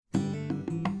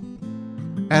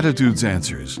Attitudes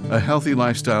Answers, a healthy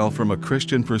lifestyle from a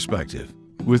Christian perspective,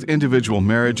 with individual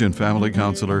marriage and family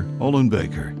counselor Olin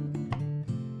Baker.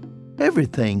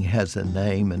 Everything has a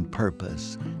name and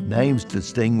purpose. Names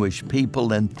distinguish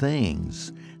people and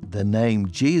things. The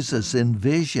name Jesus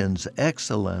envisions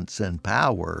excellence and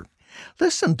power.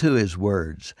 Listen to his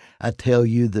words. I tell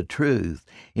you the truth.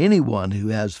 Anyone who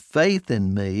has faith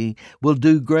in me will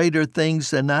do greater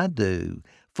things than I do.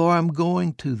 For I'm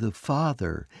going to the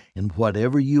Father, and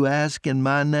whatever you ask in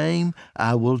my name,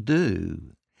 I will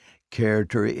do.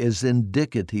 Character is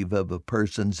indicative of a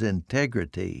person's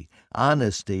integrity,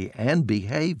 honesty, and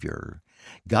behavior.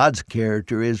 God's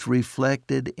character is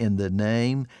reflected in the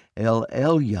name El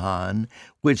Elyon,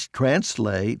 which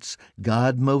translates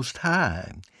God Most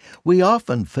High. We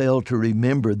often fail to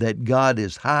remember that God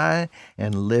is high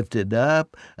and lifted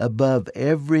up above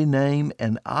every name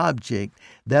and object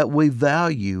that we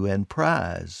value and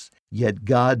prize. Yet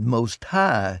God Most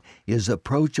High is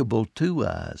approachable to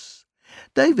us.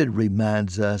 David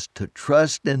reminds us to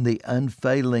trust in the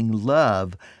unfailing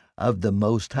love of the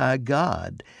Most High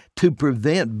God to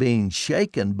prevent being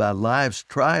shaken by life's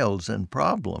trials and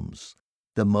problems.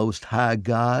 The Most High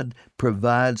God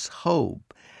provides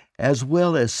hope as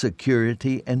well as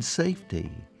security and safety.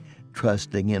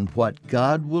 Trusting in what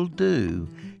God will do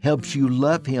helps you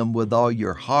love Him with all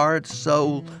your heart,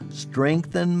 soul,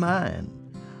 strength, and mind.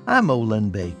 I'm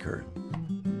Olin Baker.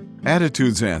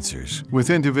 Attitudes Answers, with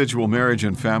individual marriage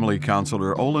and family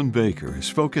counselor Olin Baker, is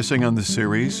focusing on the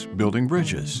series Building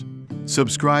Bridges.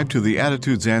 Subscribe to the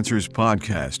Attitudes Answers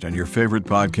podcast on your favorite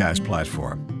podcast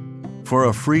platform. For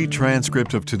a free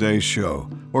transcript of today's show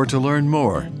or to learn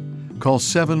more, call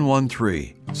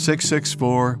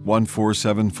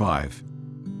 713-664-1475.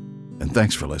 And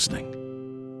thanks for listening.